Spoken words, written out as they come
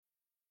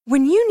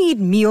When you need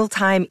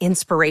mealtime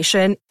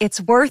inspiration,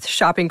 it's worth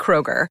shopping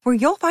Kroger, where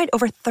you'll find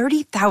over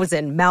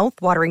 30,000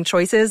 mouth-watering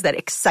choices that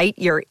excite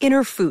your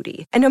inner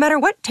foodie. And no matter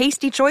what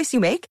tasty choice you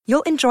make,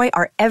 you'll enjoy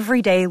our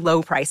everyday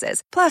low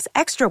prices, plus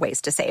extra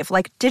ways to save,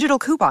 like digital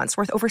coupons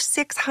worth over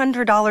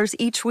 $600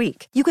 each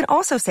week. You can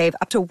also save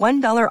up to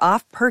 $1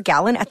 off per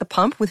gallon at the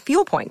pump with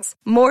fuel points.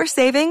 More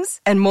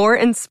savings and more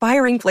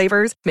inspiring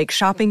flavors make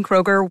shopping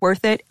Kroger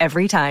worth it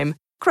every time.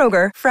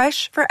 Kroger,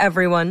 fresh for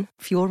everyone.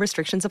 Fuel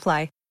restrictions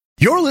apply.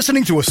 You're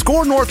listening to a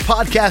Score North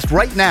podcast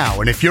right now,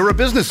 and if you're a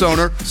business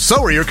owner, so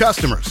are your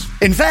customers.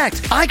 In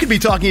fact, I could be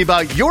talking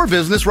about your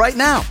business right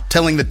now,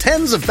 telling the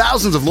tens of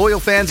thousands of loyal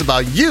fans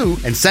about you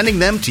and sending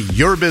them to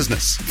your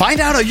business. Find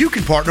out how you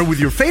can partner with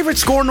your favorite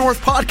Score North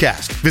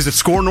podcast. Visit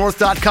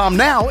scorenorth.com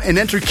now and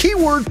enter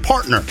keyword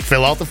partner.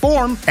 Fill out the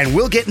form, and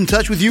we'll get in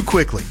touch with you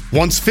quickly.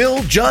 Once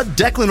Phil, Judd,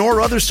 Declan, or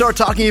others start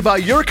talking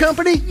about your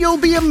company, you'll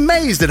be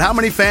amazed at how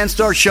many fans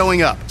start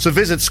showing up. So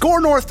visit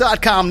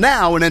scorenorth.com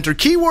now and enter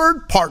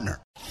keyword partner.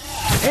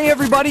 Hey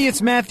everybody,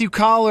 it's Matthew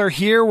Collar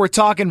here. We're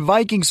talking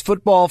Vikings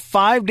football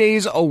 5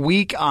 days a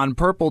week on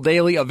Purple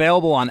Daily,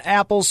 available on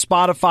Apple,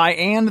 Spotify,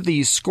 and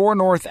the Score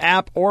North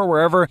app, or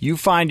wherever you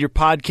find your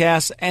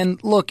podcasts.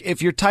 And look,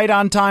 if you're tight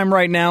on time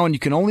right now and you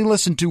can only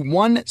listen to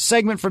one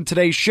segment from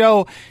today's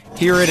show,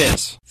 here it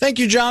is. Thank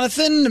you,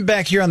 Jonathan.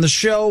 Back here on the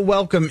show,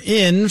 welcome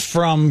in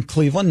from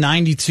Cleveland,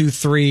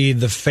 92.3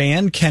 The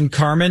Fan, Ken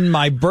Carman.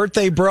 My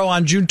birthday, bro,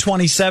 on June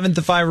 27th,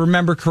 if I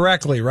remember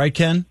correctly. Right,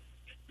 Ken?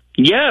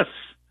 Yes.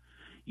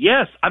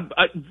 Yes.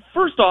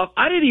 First off,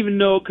 I didn't even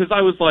know, because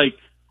I was like,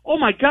 oh,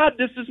 my God,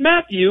 this is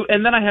Matthew.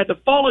 And then I had to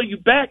follow you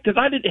back because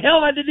I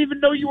didn't even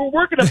know you were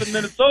working up in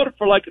Minnesota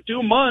for like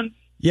 2 months.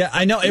 Yeah,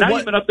 I know. Now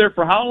you've been up there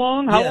for how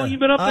long? How long you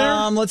been up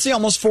there? Let's see,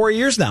 almost 4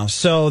 years now.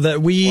 So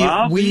that we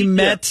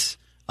met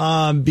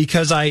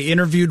because I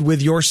interviewed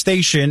with your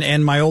station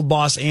and my old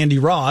boss, Andy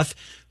Roth,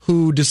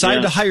 who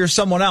decided to hire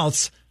someone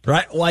else.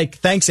 Right, like,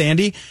 thanks,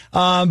 Andy.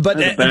 But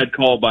that's a bad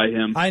call by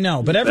him. I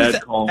know, but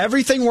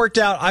everything worked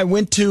out. I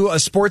went to a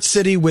sports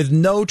city with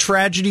no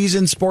tragedies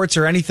in sports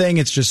or anything.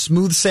 It's just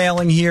smooth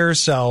sailing here,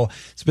 so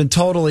it's been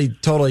totally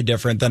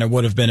different than it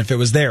would have been if it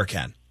was there,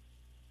 Ken.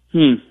 I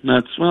mean,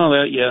 the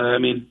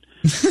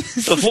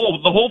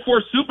whole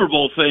fourth Super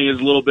Bowl thing is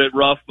a little bit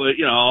rough, but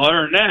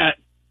other than that.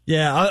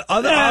 Yeah,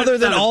 other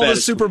than all the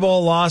Super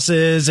Bowl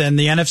losses and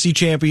the NFC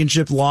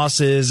Championship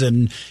losses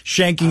and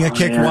shanking a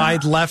kick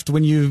wide left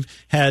when you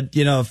had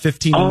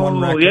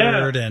 15-1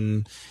 record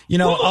and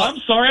I'm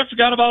sorry, I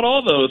forgot about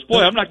all those.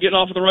 Boy, I'm not getting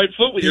off of the right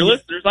foot with your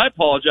listeners. I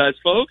apologize,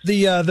 folks.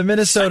 The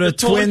Minnesota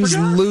Twins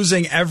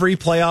losing every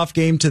playoff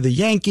game to the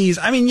Yankees.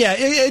 I mean,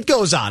 it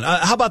goes on.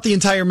 How about the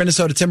entire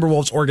Minnesota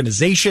Timberwolves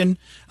organization?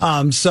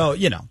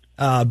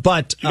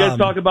 But did you guys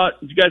talk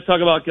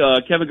about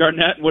Kevin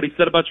Garnett and what he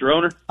said about your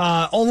owner?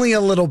 Only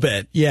a little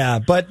bit, yeah.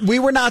 But we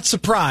were not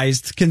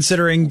surprised,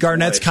 considering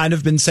Garnett's kind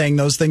of been saying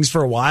those things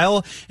for a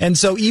while. And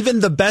so even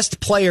the best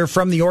player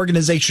from the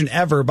organization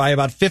ever, by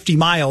about 50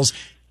 miles,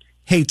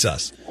 hates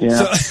us.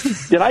 Yeah. So,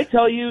 did I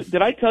tell you,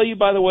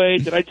 by the way,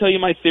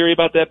 my theory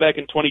about that back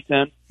in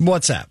 2010?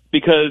 What's that?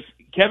 Because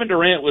Kevin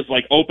Durant was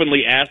like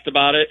openly asked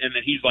about it, and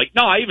then he's like,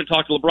 "No, I even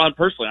talked to LeBron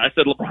personally. I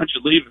said LeBron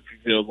should leave if he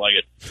feels like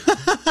it."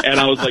 And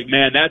I was like,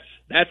 "Man,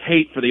 that's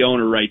hate for the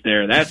owner right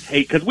there. That's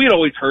hate," because we'd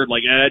always heard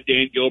like,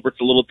 Dan Gilbert's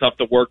a little tough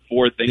to work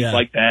for, things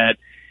like that.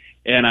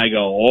 And I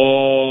go,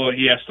 "Oh,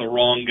 he asked the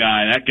wrong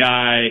guy. That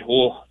guy,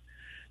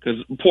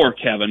 because poor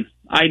Kevin.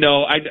 I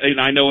know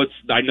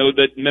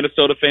that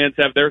Minnesota fans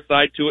have their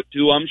side to it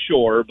too. I'm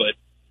sure, but."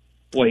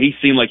 Boy, he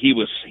seemed like he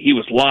was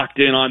locked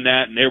in on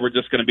that, and they were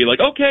just going to be like,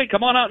 okay,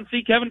 come on out and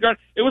see Kevin Garnett.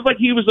 It was like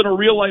he was in a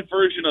real-life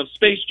version of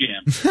Space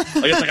Jam.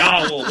 Like, it's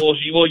like,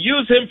 we'll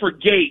use him for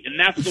Gate, and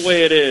that's the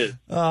way it is.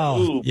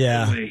 Oh,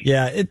 yeah.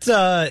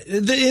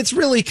 It's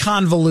really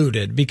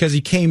convoluted because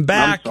he came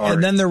back,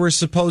 and then there were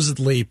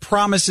supposedly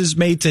promises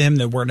made to him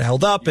that weren't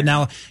held up, and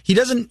now he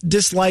doesn't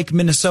dislike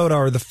Minnesota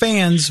or the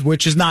fans,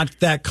 which is not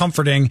that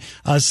comforting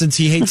since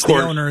he hates the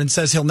owner and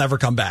says he'll never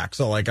come back.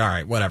 So, like, all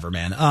right, whatever,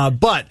 man.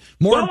 But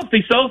more... Well,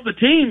 if he sells the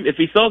team,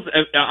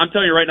 I'm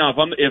telling you right now,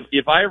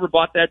 if I ever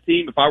bought that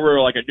team, if I were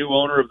like a new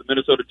owner of the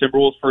Minnesota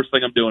Timberwolves, first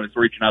thing I'm doing is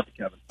reaching out to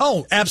Kevin.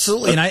 Oh,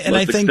 absolutely.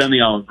 I think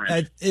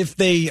if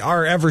they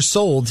are ever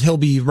sold, he'll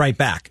be right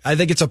back. I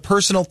think it's a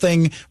personal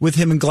thing with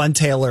him and Glenn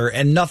Taylor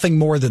and nothing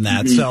more than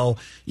that. Mm-hmm. So,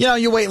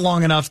 you wait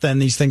long enough, then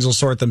these things will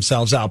sort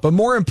themselves out. But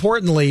more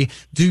importantly,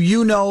 do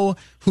you know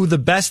who the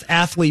best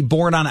athlete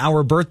born on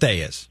our birthday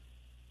is?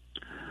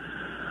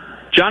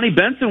 Johnny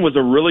Benson was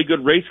a really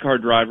good race car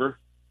driver.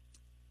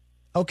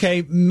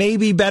 Okay,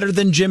 maybe better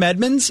than Jim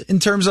Edmonds in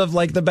terms of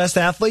like the best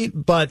athlete,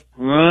 but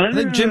I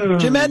think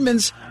Jim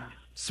Edmonds,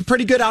 some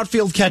pretty good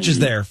outfield catches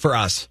there for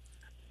us.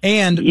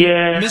 And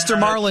Mr.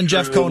 Marlin,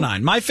 Jeff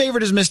Conine. My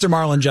favorite is Mr.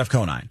 Marlin, Jeff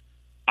Conine.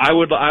 I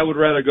would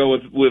rather go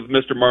with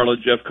Mr.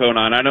 Marlin, Jeff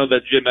Conine. I know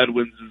that Jim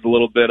Edmonds is a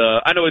little bit.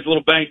 I know he's a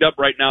little banged up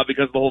right now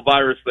because of the whole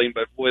virus thing.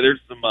 But boy, there's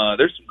some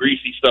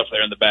greasy stuff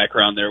there in the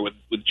background there with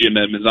Jim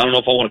Edmonds. I don't know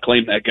if I want to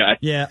claim that guy.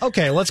 Yeah.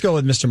 Okay. Let's go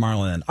with Mr.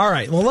 Marlin then. All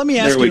right. Well, let me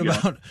ask you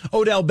about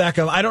Odell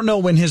Beckham. I don't know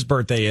when his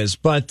birthday is,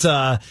 but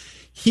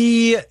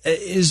he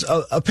is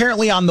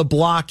apparently on the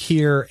block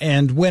here.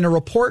 And when a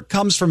report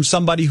comes from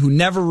somebody who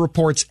never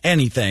reports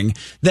anything,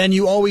 then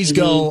you always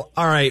go,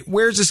 all right,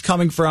 where's this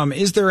coming from?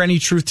 Is there any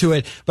truth to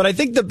it? But I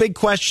think the big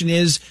question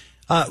is,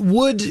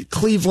 would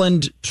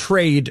Cleveland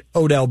trade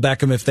Odell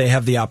Beckham if they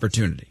have the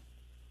opportunity?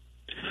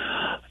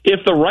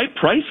 If the right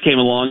price came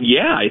along,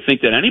 yeah, I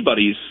think that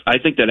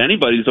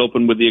anybody's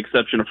open, with the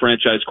exception of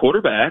franchise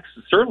quarterbacks,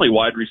 certainly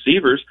wide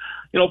receivers.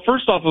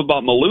 First off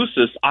about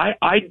Malusis,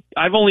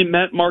 I've only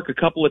met Mark a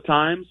couple of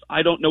times.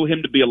 I don't know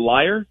him to be a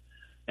liar,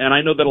 and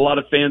I know that a lot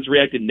of fans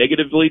reacted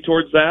negatively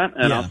towards that.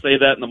 And I'll say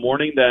that in the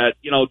morning that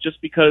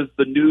just because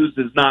the news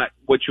is not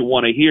what you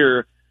want to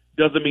hear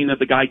doesn't mean that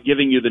the guy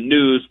giving you the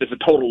news is a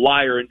total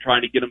liar and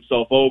trying to get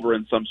himself over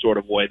in some sort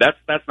of way.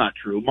 That's not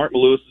true. Mark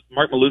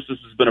Malusis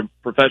has been a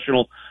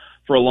professional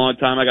for a long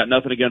time. I got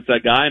nothing against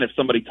that guy, and if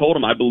somebody told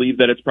him, I believe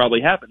that it's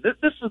probably happened.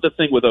 This is the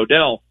thing with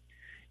Odell,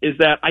 is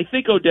that I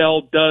think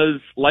Odell does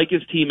like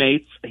his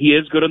teammates. He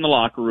is good in the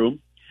locker room.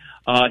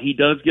 He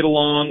does get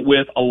along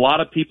with a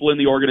lot of people in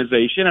the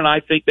organization, and I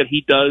think that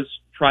he does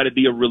try to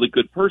be a really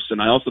good person.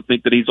 I also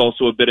think that he's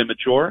also a bit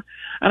immature.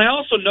 And I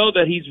also know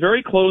that he's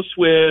very close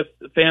with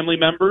family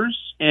members,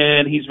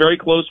 and he's very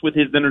close with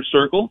his inner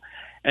circle.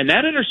 And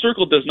that inner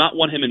circle does not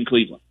want him in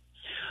Cleveland.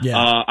 Yeah.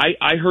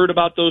 I heard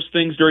about those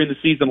things during the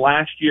season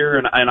last year,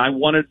 and I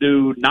wanted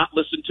to not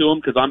listen to him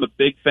because I'm a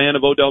big fan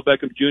of Odell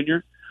Beckham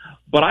Jr.,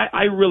 but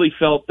I really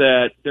felt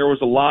that there was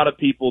a lot of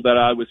people that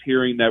I was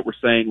hearing that were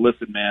saying,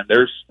 listen, man,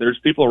 there's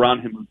people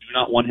around him who do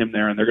not want him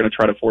there, and they're going to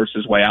try to force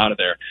his way out of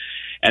there.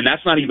 And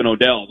that's not even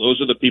Odell. Those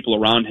are the people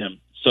around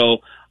him. So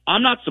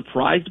I'm not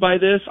surprised by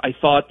this. I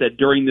thought that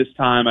during this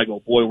time, I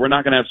go, boy, we're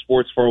not going to have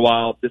sports for a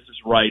while. This is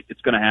right.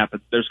 It's going to happen.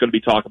 There's going to be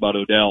talk about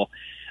Odell.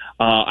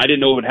 I didn't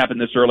know it would happen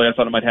this early. I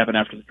thought it might happen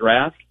after the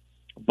draft.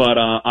 But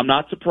I'm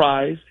not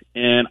surprised,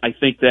 and I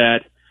think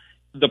that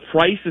the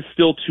price is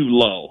still too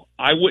low.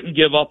 I wouldn't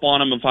give up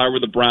on him if I were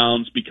the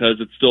Browns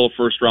because it's still a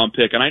first-round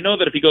pick. And I know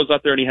that if he goes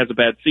out there and he has a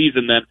bad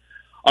season, then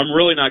I'm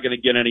really not going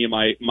to get any of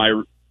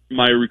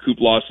my recoup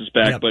losses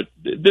back. Yep. But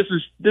this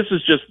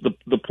is just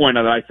the point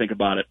that I think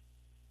about it.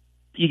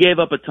 You gave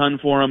up a ton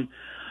for him.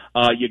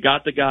 You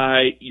got the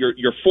guy.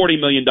 You're $40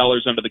 million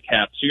under the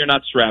cap, so you're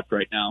not strapped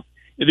right now.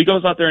 If he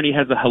goes out there and he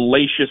has a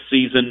hellacious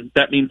season,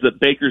 that means that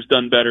Baker's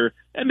done better.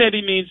 That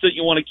maybe means that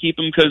you want to keep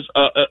him because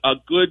a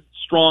good,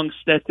 strong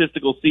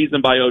statistical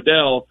season by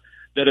Odell,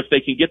 that if they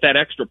can get that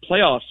extra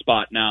playoff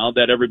spot now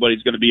that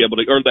everybody's going to be able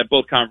to, or that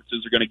both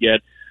conferences are going to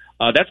get,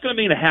 that's going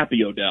to mean a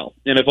happy Odell.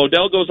 And if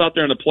Odell goes out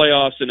there in the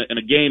playoffs in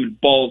a game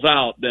and balls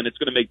out, then it's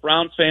going to make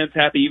Browns fans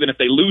happy. Even if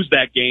they lose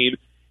that game,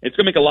 it's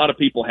going to make a lot of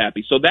people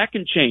happy. So that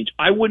can change.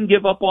 I wouldn't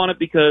give up on it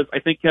because I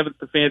think Kevin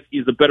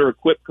Stefanski is a better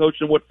equipped coach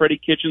than what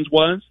Freddie Kitchens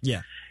was.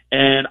 Yeah.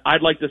 And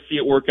I'd like to see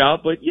it work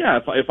out. But, yeah,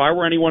 if I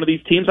were any one of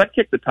these teams, I'd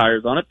kick the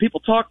tires on it. People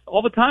talk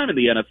all the time in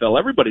the NFL.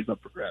 Everybody's up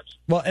for grabs.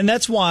 Well, and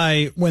that's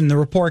why when the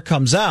report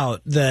comes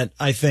out that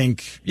I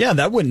think, yeah,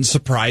 that wouldn't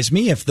surprise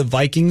me if the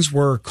Vikings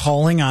were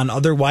calling on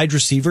other wide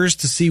receivers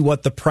to see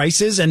what the price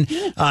is. And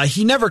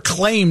he never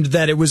claimed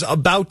that it was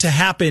about to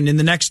happen in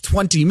the next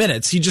 20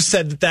 minutes. He just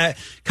said that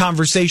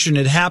conversation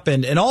had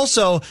happened. And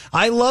also,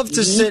 I love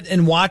to sit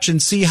and watch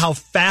and see how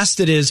fast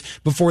it is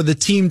before the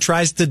team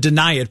tries to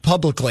deny it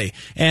publicly.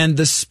 And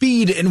the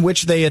speed in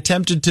which they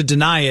attempted to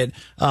deny it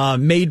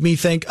made me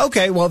think,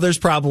 okay, well, there's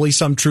probably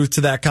some truth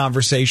to that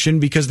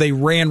conversation because they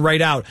ran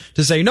right out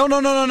to say, no,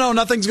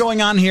 nothing's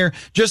going on here,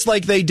 just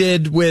like they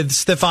did with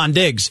Stephon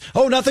Diggs.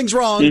 Oh, nothing's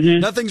wrong.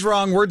 Nothing's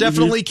wrong. We're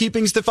definitely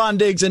keeping Stephon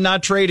Diggs and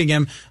not trading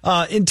him.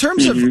 In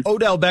terms of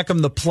Odell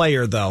Beckham, the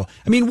player, though,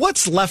 I mean,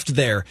 what's left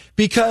there?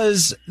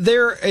 Because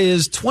there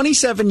is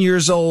 27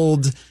 years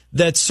old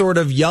that's sort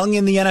of young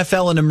in the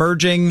NFL and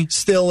emerging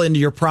still into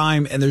your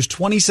prime, and there's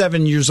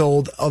 27 years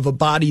old of a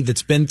body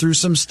that's been through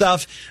some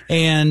stuff.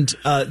 And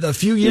a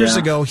few years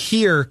ago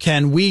here,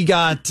 Ken, we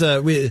got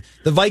the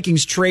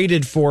Vikings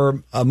traded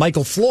for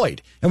Michael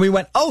Floyd, and we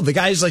went, oh, the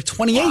guy's like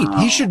 28. Wow.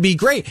 He should be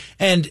great.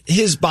 And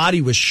his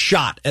body was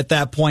shot at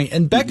that point,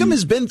 and Beckham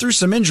has been through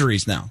some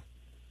injuries now.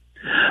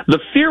 The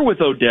fear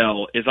with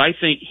Odell is I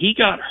think he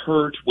got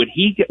hurt when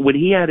he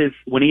had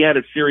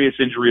a serious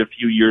injury a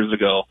few years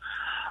ago.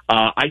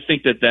 I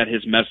think that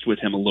has messed with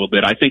him a little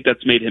bit. I think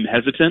that's made him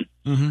hesitant.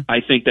 I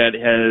think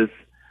that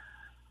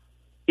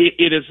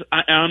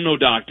I'm no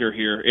doctor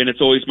here, and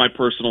it's always my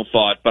personal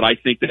thought, but I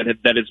think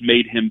that has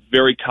made him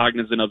very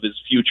cognizant of his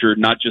future,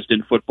 not just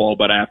in football,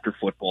 but after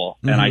football.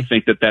 And I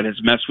think that has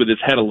messed with his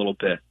head a little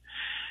bit.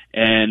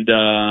 And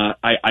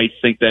I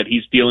think that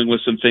he's dealing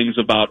with some things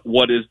about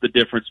what is the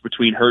difference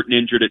between hurt and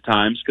injured at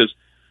times, because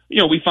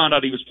we found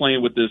out he was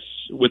playing with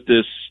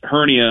this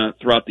hernia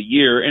throughout the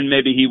year, and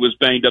maybe he was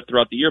banged up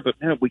throughout the year.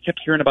 But man, we kept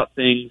hearing about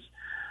things.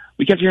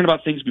 we kept hearing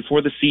about things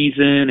before the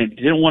season, and he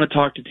didn't want to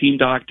talk to team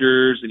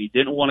doctors, and he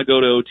didn't want to go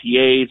to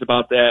OTAs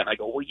about that. And I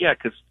go, well, yeah,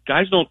 because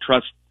guys don't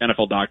trust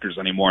NFL doctors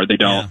anymore. They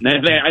don't.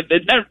 Yeah.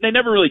 They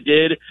never really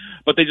did,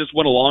 but they just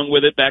went along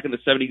with it back in the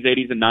 70s,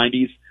 80s, and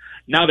 90s.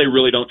 Now they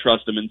really don't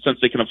trust them, and since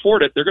they can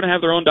afford it, they're going to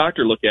have their own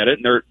doctor look at it,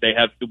 and they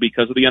have,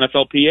 because of the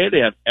NFLPA, they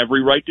have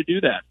every right to do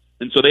that,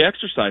 and so they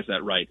exercise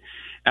that right.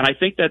 And I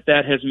think that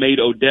has made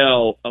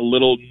Odell a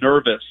little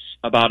nervous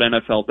about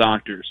NFL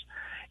doctors.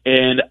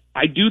 And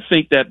I do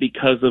think that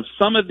because of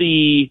some of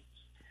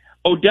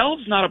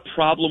Odell's not a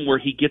problem where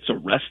he gets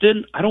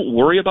arrested. I don't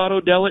worry about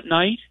Odell at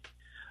night,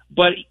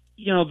 but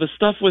the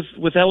stuff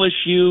with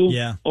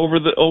LSU over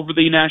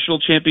the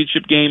national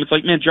championship game, it's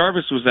like, man,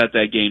 Jarvis was at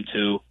that game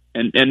too.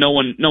 And no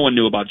one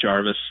knew about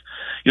Jarvis.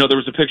 There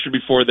was a picture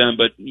before them,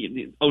 but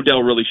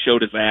Odell really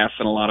showed his ass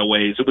in a lot of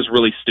ways. It was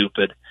really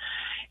stupid.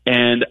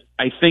 And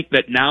I think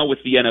that now with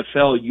the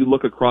NFL, you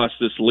look across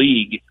this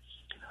league,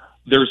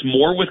 there's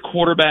more with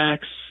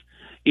quarterbacks.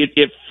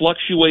 It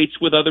fluctuates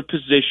with other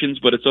positions,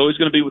 but it's always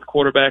going to be with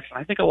quarterbacks. And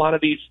I think a lot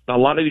of these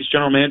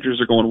general managers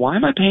are going, why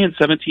am I paying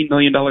 $17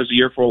 million a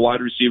year for a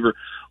wide receiver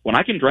when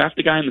I can draft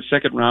a guy in the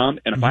second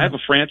round? And if I have a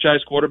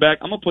franchise quarterback,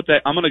 I'm going to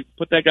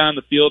put that guy on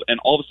the field,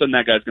 and all of a sudden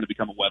that guy's going to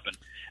become a weapon.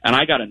 And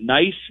I got a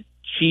nice,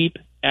 cheap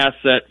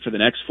asset for the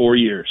next 4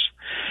 years.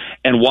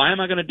 And why am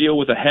I going to deal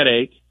with a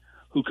headache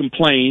who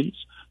complains,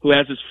 who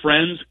has his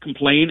friends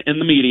complain in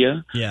the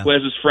media, who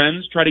has his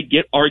friends try to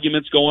get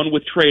arguments going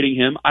with trading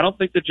him? I don't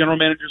think the general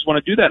managers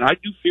want to do that. And I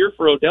do fear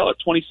for Odell at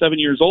 27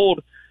 years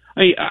old.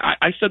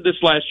 I said this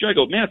last year. I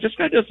go, man, if this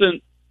guy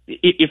doesn't,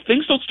 if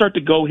things don't start to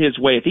go his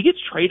way, if he gets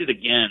traded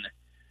again,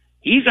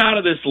 he's out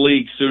of this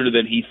league sooner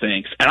than he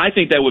thinks. And I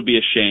think that would be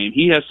a shame.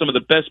 He has some of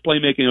the best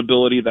playmaking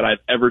ability that I've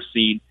ever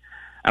seen.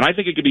 And I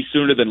think it could be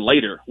sooner than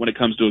later when it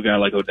comes to a guy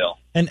like Odell.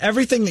 And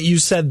everything that you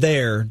said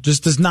there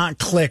just does not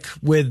click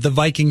with the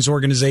Vikings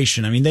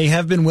organization. I mean, they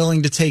have been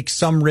willing to take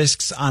some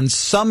risks on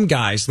some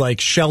guys,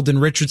 like Sheldon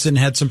Richardson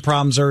had some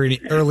problems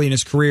early in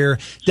his career.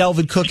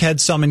 Dalvin Cook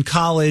had some in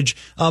college.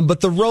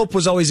 But the rope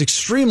was always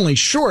extremely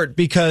short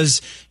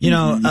because,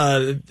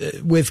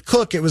 with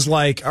Cook, it was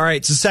like, all right,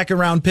 it's a second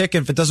round pick.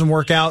 And if it doesn't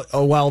work out,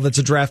 oh, well, that's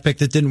a draft pick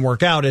that didn't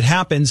work out. It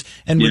happens.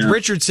 And with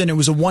Richardson, it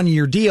was a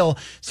 1-year deal.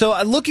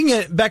 So looking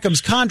at Beckham's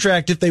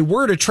contract, if they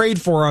were to trade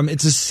for him,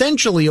 it's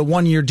essentially a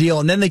 1-year deal,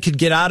 and then they could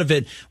get out of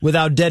it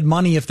without dead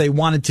money if they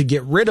wanted to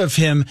get rid of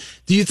him.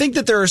 Do you think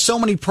that there are so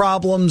many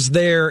problems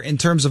there in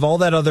terms of all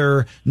that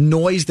other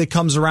noise that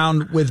comes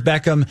around with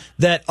Beckham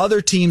that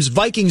other teams,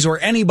 Vikings or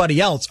anybody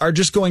else, are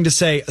just going to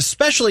say,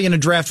 especially in a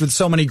draft with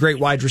so many great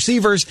wide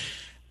receivers,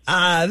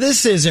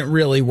 this isn't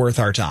really worth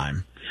our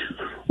time?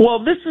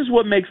 Well, this is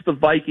what makes the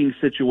Vikings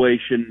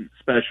situation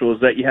special,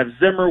 is that you have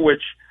Zimmer,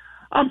 which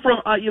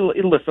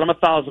listen, I'm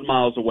 1,000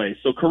 miles away,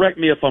 so correct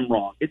me if I'm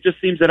wrong. It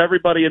just seems that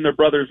everybody and their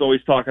brother is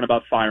always talking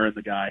about firing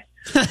the guy.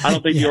 I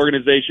don't think the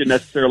organization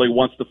necessarily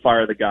wants to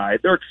fire the guy.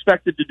 They're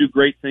expected to do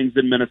great things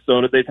in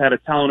Minnesota. They've had a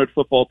talented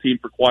football team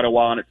for quite a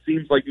while, and it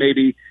seems like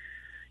maybe,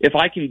 if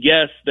I can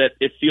guess, that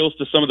it feels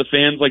to some of the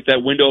fans like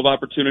that window of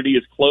opportunity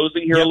is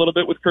closing here a little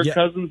bit with Kirk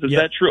Cousins. Is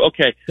that true?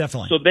 Okay.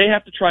 Definitely. So they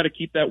have to try to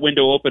keep that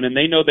window open, and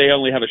they know they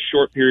only have a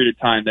short period of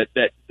time,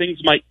 that things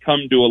might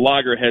come to a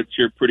loggerheads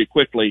here pretty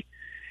quickly.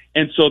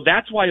 And so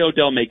that's why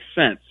Odell makes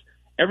sense.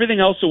 Everything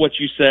else of what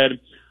you said,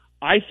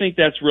 I think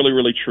that's really,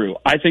 really true.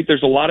 I think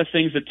there's a lot of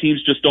things that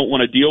teams just don't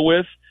want to deal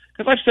with.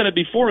 Because I've said it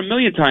before a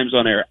million times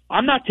on air.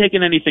 I'm not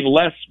taking anything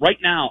less right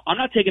now. I'm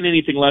not taking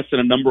anything less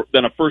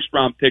than a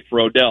first-round pick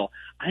for Odell.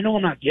 I know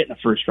I'm not getting a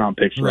first-round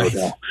pick for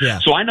Odell. Yeah.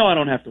 So I know I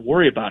don't have to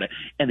worry about it.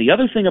 And the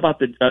other thing about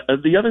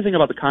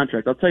the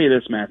contract, I'll tell you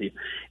this, Matthew,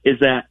 is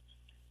that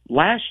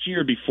last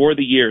year before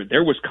the year,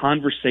 there was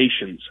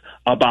conversations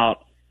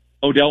about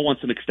Odell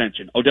wants an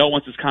extension. Odell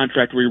wants his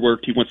contract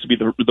reworked. He wants to be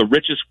the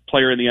richest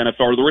player in the NFL,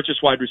 or the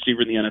richest wide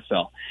receiver in the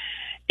NFL.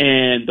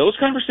 And those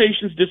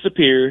conversations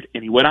disappeared,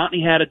 and he went out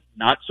and he had a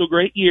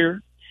not-so-great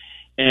year,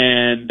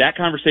 and that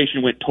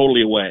conversation went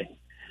totally away.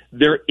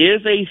 There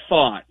is a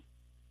thought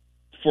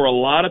for a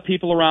lot of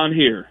people around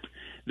here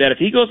that if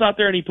he goes out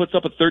there and he puts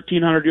up a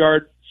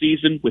 1,300-yard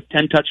season with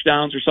 10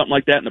 touchdowns or something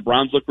like that, and the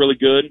Browns look really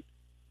good,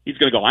 he's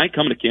going to go, I ain't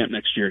coming to camp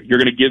next year. You're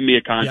going to give me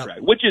a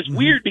contract, which is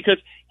weird because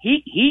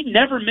he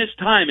never missed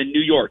time in New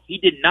York. He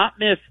did not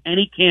miss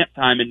any camp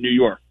time in New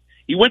York.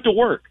 He went to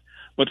work.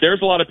 But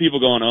there's a lot of people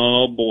going,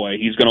 oh, boy,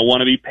 he's going to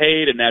want to be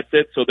paid, and that's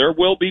it. So there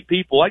will be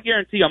people. I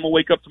guarantee I'm going to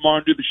wake up tomorrow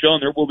and do the show,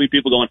 and there will be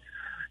people going,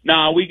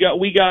 nah, we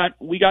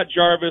got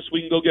Jarvis.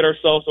 We can go get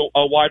ourselves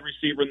a wide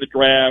receiver in the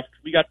draft.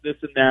 We got this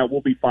and that.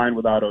 We'll be fine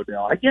without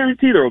Odell. I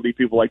guarantee there will be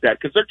people like that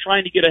because they're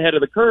trying to get ahead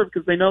of the curve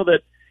because they know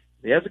that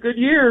if he has a good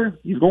year,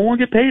 he's going to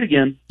want to get paid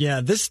again. Yeah,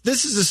 this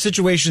is a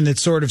situation that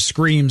sort of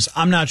screams,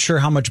 I'm not sure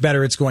how much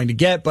better it's going to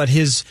get, but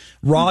his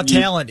raw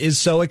talent is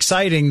so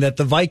exciting that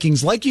the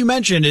Vikings, like you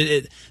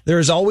mentioned, there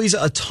is always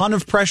a ton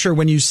of pressure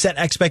when you set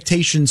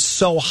expectations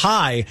so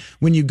high.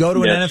 When you go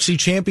to an NFC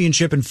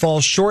championship and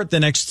fall short the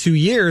next 2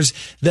 years,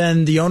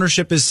 then the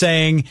ownership is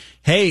saying,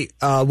 hey,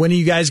 when are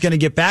you guys going to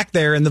get back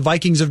there? And the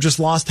Vikings have just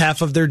lost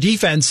half of their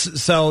defense.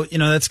 So,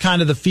 that's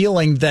kind of the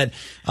feeling that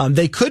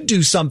they could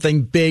do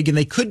something big and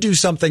they could do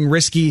something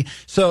risky.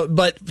 So,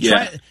 but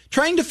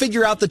trying to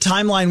figure out the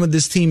timeline with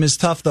this team is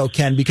tough, though,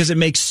 Ken, because it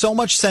makes so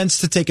much sense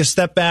to take a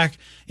step back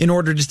in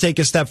order to take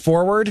a step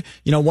forward.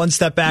 One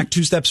step back,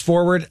 two steps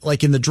forward,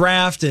 like in the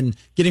draft and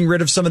getting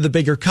rid of some of the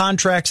bigger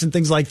contracts and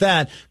things like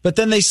that. But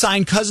then they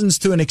sign Cousins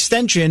to an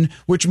extension,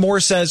 which more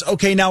says,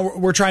 okay, now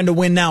we're trying to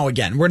win now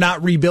again. We're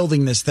not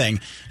rebuilding this thing.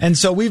 And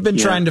so we've been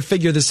trying to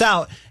figure this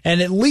out.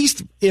 And at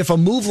least if a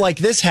move like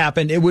this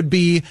happened, it would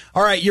be,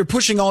 all right, you're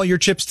pushing all your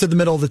chips to the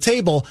middle of the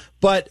table.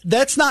 But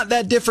that's not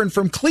that different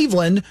from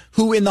Cleveland,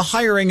 who in the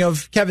hiring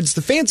of Kevin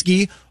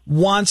Stefanski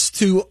wants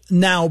to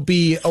now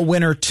be a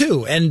winner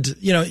too. And,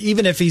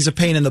 even if he's a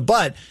pain in the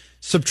butt,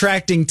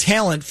 subtracting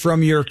talent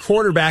from your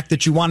quarterback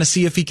that you want to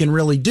see if he can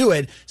really do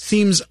it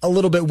seems a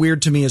little bit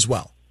weird to me as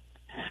well.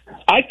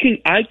 I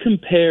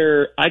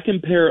compare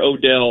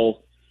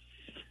Odell.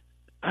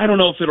 I don't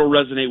know if it'll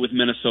resonate with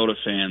Minnesota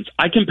fans.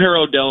 I compare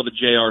Odell to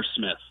J.R.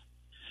 Smith.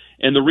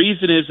 And the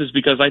reason is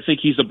because I think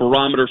he's a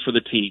barometer for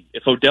the team.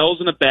 If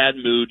Odell's in a bad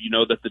mood, you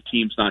know that the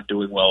team's not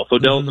doing well. If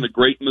Odell's in a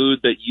great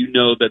mood, that you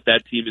know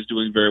that team is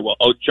doing very well.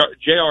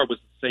 JR was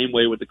the same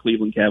way with the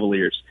Cleveland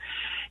Cavaliers.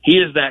 He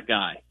is that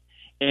guy.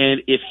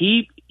 And if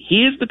he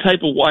is the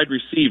type of wide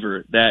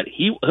receiver that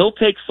he'll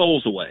take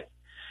souls away.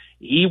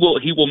 He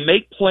will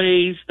make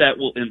plays that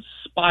will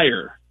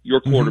inspire your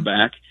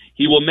quarterback.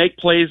 He will make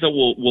plays that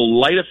will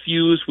light a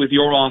fuse with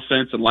your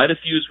offense and light a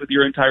fuse with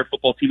your entire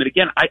football team. And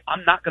again,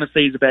 I'm not going to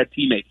say he's a bad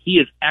teammate. He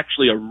is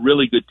actually a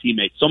really good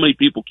teammate. So many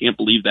people can't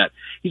believe that.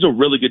 He's a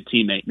really good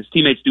teammate. His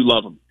teammates do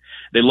love him.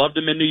 They loved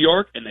him in New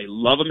York, and they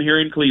love him here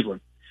in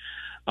Cleveland.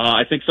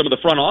 I think some of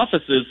the front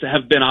offices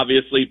have been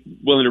obviously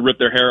willing to rip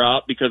their hair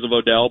out because of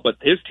Odell, but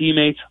his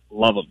teammates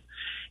love him.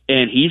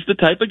 And he's the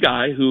type of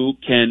guy who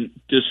can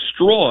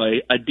destroy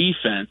a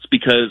defense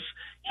because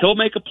he'll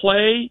make a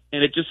play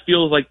and it just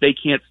feels like they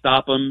can't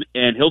stop him,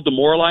 and he'll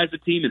demoralize the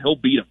team and he'll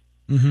beat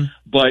them.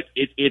 But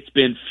it's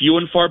been few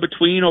and far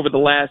between over the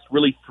last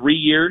really 3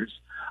 years.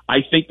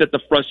 I think that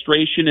the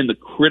frustration and the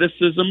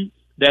criticism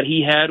that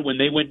he had when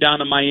they went down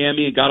to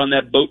Miami and got on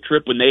that boat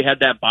trip when they had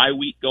that bye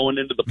week going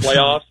into the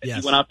playoffs, and he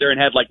went out there and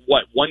had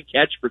one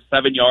catch for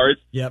 7 yards,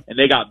 and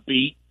they got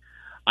beat.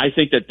 I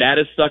think that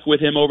has stuck with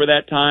him over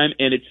that time,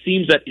 and it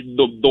seems that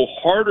the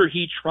harder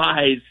he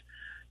tries,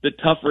 the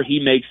tougher he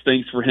makes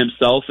things for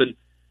himself. And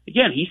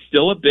again, he's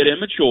still a bit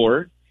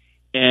immature,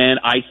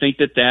 and I think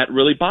that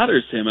really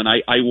bothers him. And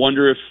I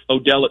wonder if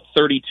Odell at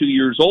 32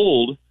 years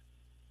old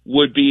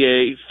would be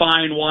a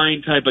fine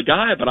wine type of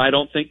guy, but I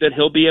don't think that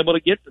he'll be able to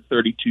get to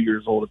 32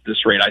 years old at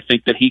this rate. I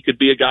think that he could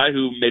be a guy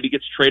who maybe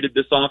gets traded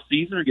this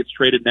offseason or gets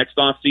traded next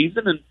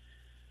offseason, and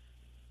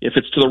if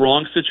it's to the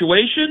wrong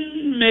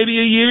situation, maybe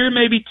a year,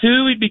 maybe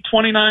two, he'd be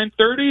 29,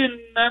 30, and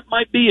that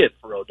might be it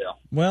for Odell.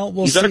 Well,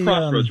 he's at a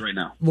crossroads right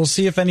now. We'll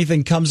see if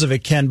anything comes of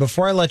it, Ken.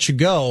 Before I let you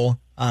go,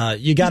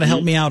 you got to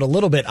help me out a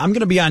little bit. I'm going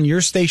to be on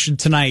your station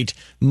tonight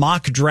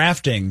mock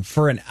drafting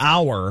for an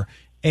hour,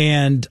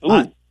 and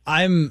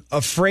I'm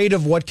afraid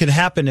of what could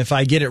happen if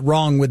I get it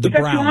wrong with the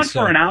Browns. You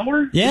on for an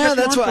hour? Yeah,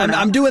 that's what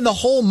I'm doing, the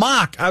whole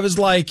mock. I was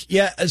like,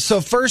 so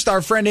first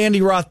our friend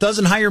Andy Roth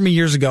doesn't hire me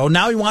years ago.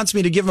 Now he wants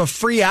me to give him a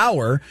free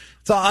hour.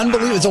 It's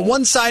unbelievable. Wow. It's a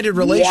one-sided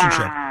relationship.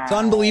 Wow. It's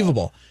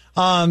unbelievable.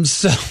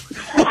 So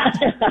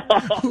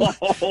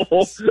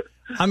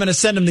I'm going to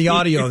send him the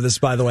audio of this,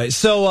 by the way.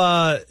 So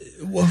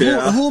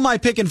who am I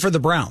picking for the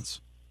Browns?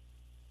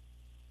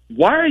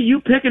 Why are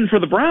you picking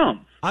for the Browns?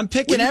 I'm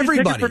picking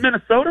everybody. For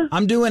Minnesota?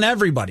 I'm doing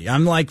everybody.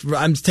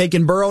 I'm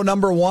taking Burrow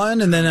number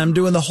one, and then I'm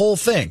doing the whole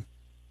thing.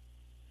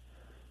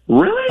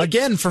 Really?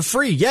 Again, for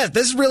free. Yeah,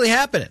 this is really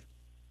happening.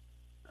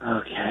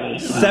 Okay.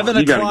 7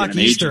 o'clock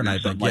Eastern, I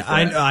think. Yeah,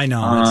 I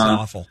know. It's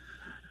awful.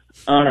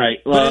 All right.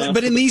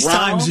 But in these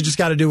times, you just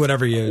got to do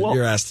whatever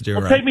you're asked to do.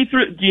 Well, right? Take me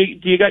through. Do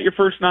you got your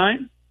first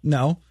 9?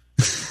 No.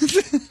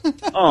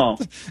 Oh.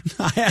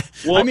 I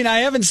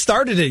haven't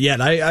started it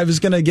yet. I was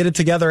going to get it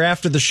together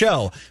after the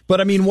show. But,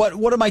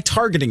 what am I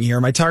targeting here?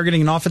 Am I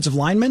targeting an offensive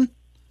lineman?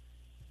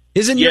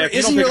 Isn't your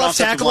left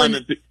tackle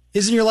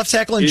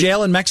in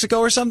jail in Mexico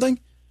or something?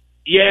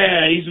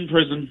 Yeah, he's in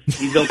prison.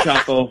 He's El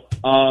Chapo.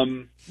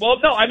 Well,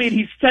 no,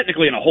 he's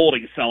technically in a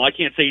holding cell. I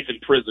can't say he's in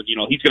prison.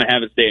 He's going to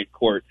have his day in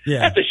court. Yeah.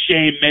 That's a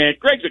shame, man.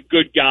 Greg's a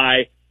good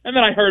guy. And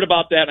then I heard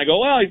about that, and I go,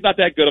 well, he's not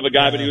that good of a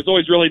guy, but he was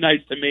always really nice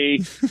to me.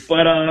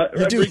 But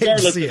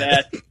regardless of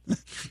that,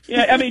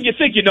 you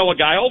think you know a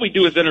guy. All we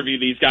do is interview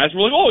these guys.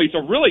 We're like, oh, he's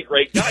a really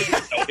great guy. You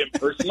don't know him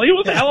personally.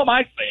 What the hell am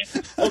I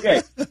saying?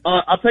 Okay,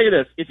 I'll tell you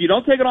this. If you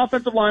don't take an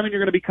offensive lineman, you're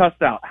going to be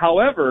cussed out.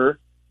 However,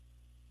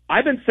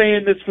 I've been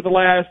saying this for the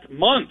last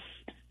month.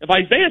 If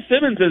Isaiah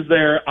Simmons is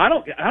there, I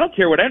don't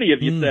care what any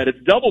of you said. It's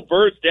double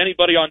birds to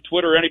anybody on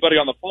Twitter or anybody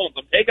on the phones.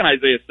 I'm taking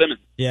Isaiah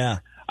Simmons. Yeah.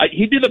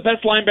 He'd be the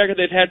best linebacker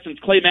they've had since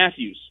Clay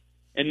Matthews.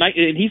 And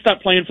he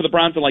stopped playing for the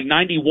Browns in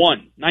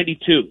 91,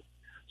 92.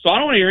 So I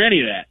don't want to hear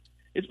any of that.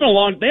 It's been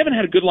they haven't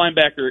had a good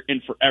linebacker in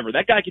forever.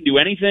 That guy can do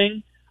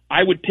anything.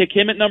 I would pick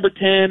him at number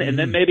 10, and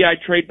then maybe I'd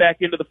trade back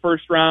into the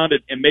first round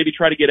and maybe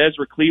try to get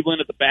Ezra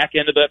Cleveland at the back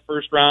end of that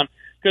first round.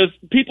 Because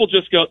people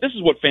just go, this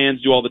is what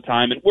fans do all the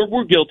time, and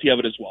we're guilty of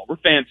it as well. We're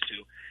fans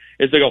too.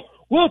 Is they go,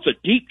 well, it's a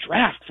deep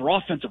draft for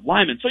offensive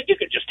linemen, so you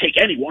could just take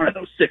any one of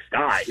those 6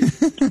 guys.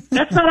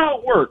 That's not how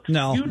it works.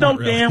 No, you know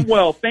really. Damn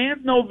well,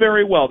 fans know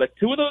very well that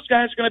 2 of those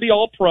guys are going to be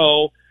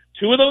all-pro,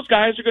 2 of those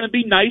guys are going to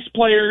be nice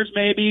players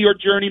maybe or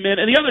journeymen,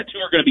 and the other 2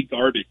 are going to be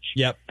garbage.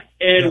 Yep.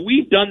 And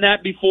we've done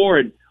that before,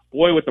 and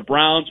boy, with the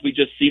Browns, we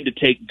just seem to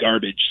take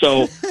garbage.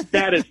 So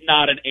that is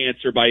not an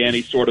answer by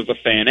any sort of a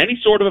fan. Any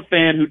sort of a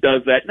fan who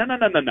does that,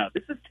 no.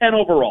 This is 10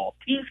 overall.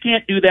 Teams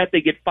can't do that.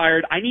 They get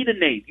fired. I need a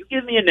name. You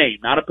give me a name,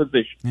 not a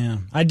position. Yeah,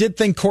 I did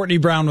think Courtney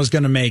Brown was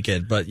going to make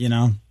it, but,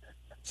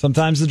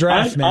 sometimes the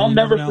draft, man. I'll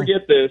never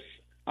forget this.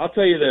 I'll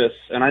tell you this,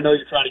 and I know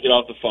you're trying to get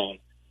off the phone.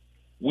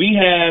 We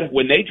had,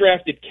 when they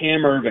drafted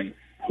Cam Irving,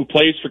 who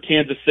plays for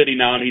Kansas City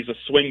now, and he's a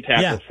swing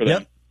tackle for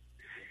them. Yep.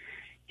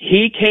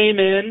 He came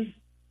in.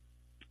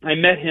 I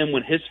met him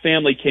when his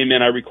family came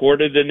in. I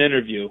recorded an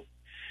interview,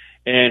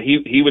 and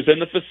he was in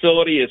the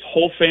facility. His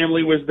whole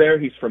family was there.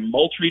 He's from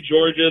Moultrie,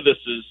 Georgia. This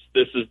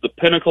is the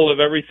pinnacle of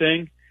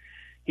everything.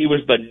 He was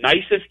the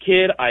nicest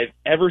kid I've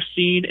ever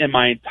seen in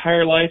my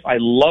entire life. I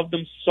loved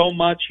him so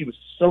much. He was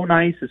so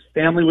nice. His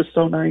family was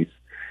so nice.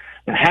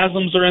 The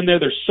Haslam's are in there.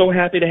 They're so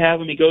happy to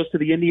have him. He goes to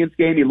the Indians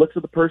game. He looks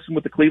at the person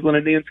with the Cleveland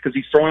Indians because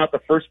he's throwing out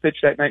the first pitch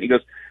that night. And he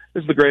goes,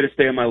 this is the greatest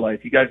day of my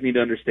life. You guys need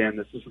to understand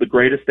this. This is the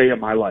greatest day of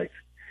my life.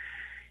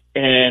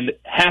 And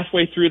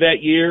halfway through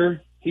that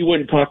year, he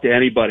wouldn't talk to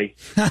anybody.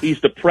 He's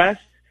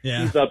depressed.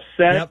 Yeah. He's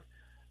upset.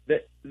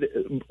 Yep.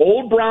 The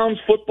old Browns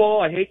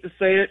football, I hate to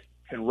say it,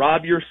 can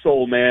rob your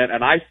soul, man.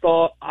 And I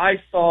saw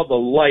the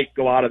light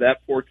go out of that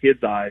poor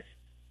kid's eyes.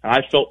 And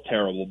I felt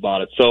terrible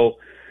about it. So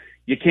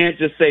you can't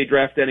just say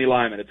draft any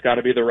lineman. It's got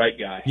to be the right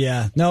guy.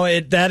 Yeah. No,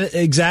 that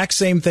exact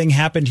same thing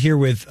happened here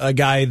with a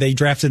guy they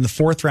drafted in the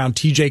 4th round,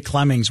 TJ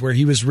Clemmings, where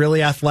he was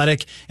really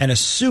athletic and a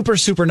super,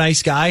 super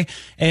nice guy.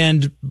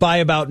 And by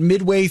about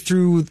midway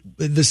through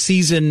the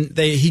season,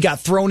 he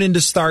got thrown in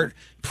to start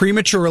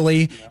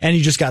prematurely, and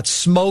he just got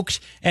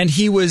smoked. And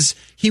he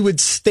would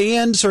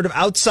stand sort of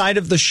outside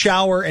of the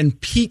shower and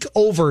peek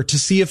over to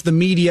see if the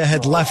media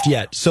had left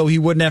yet, so he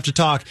wouldn't have to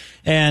talk.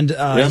 And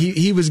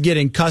he was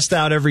getting cussed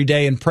out every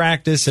day in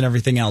practice and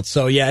everything else.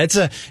 So yeah, it's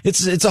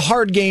a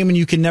hard game, and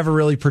you can never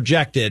really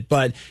project it.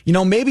 But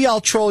maybe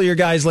I'll troll your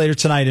guys later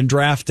tonight and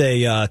draft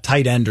a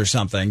tight end or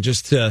something.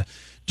 Draft a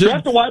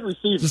wide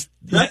receiver.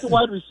 Draft a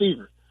wide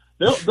receiver.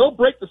 They'll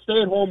break the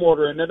stay-at-home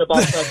order and then about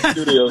the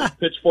studios,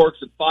 pitchforks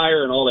and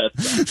fire and all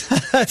that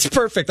stuff. That's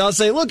perfect. I'll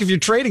say, look, if you're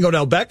trading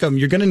Odell Beckham,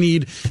 you're going to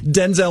need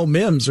Denzel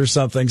Mims or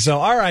something. So,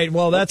 all right,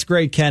 well, that's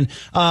great, Ken.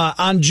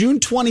 On June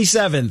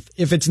 27th,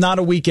 if it's not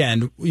a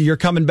weekend, you're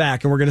coming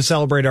back, and we're going to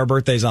celebrate our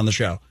birthdays on the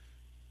show.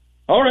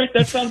 All right,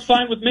 that sounds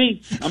fine with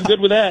me. I'm good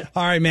with that.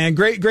 All right, man.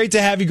 Great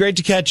to have you. Great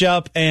to catch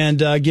up,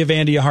 and give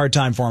Andy a hard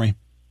time for me.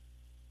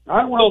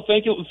 I will.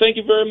 Thank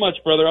you very much,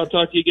 brother. I'll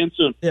talk to you again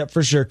soon. Yeah,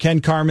 for sure. Ken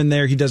Carman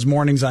there. He does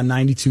mornings on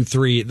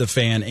 92.3 The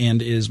Fan and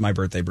is my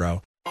birthday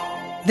bro.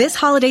 This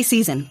holiday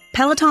season,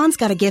 Peloton's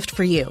got a gift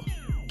for you.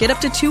 Get up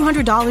to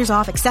 $200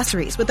 off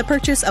accessories with the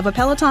purchase of a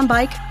Peloton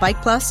bike,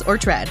 Bike Plus, or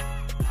Tread.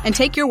 And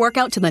take your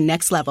workout to the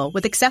next level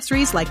with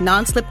accessories like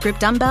non-slip grip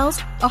dumbbells,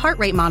 a heart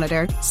rate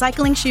monitor,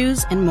 cycling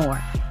shoes, and more.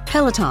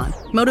 Peloton,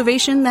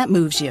 motivation that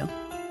moves you.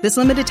 This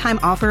limited time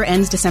offer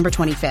ends December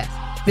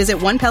 25th. Visit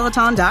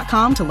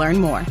onepeloton.com to learn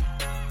more.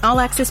 All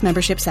access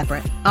membership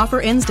separate.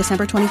 Offer ends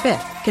December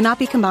 25th. Cannot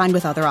be combined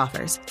with other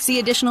offers. See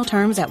additional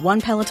terms at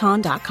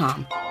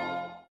onepeloton.com.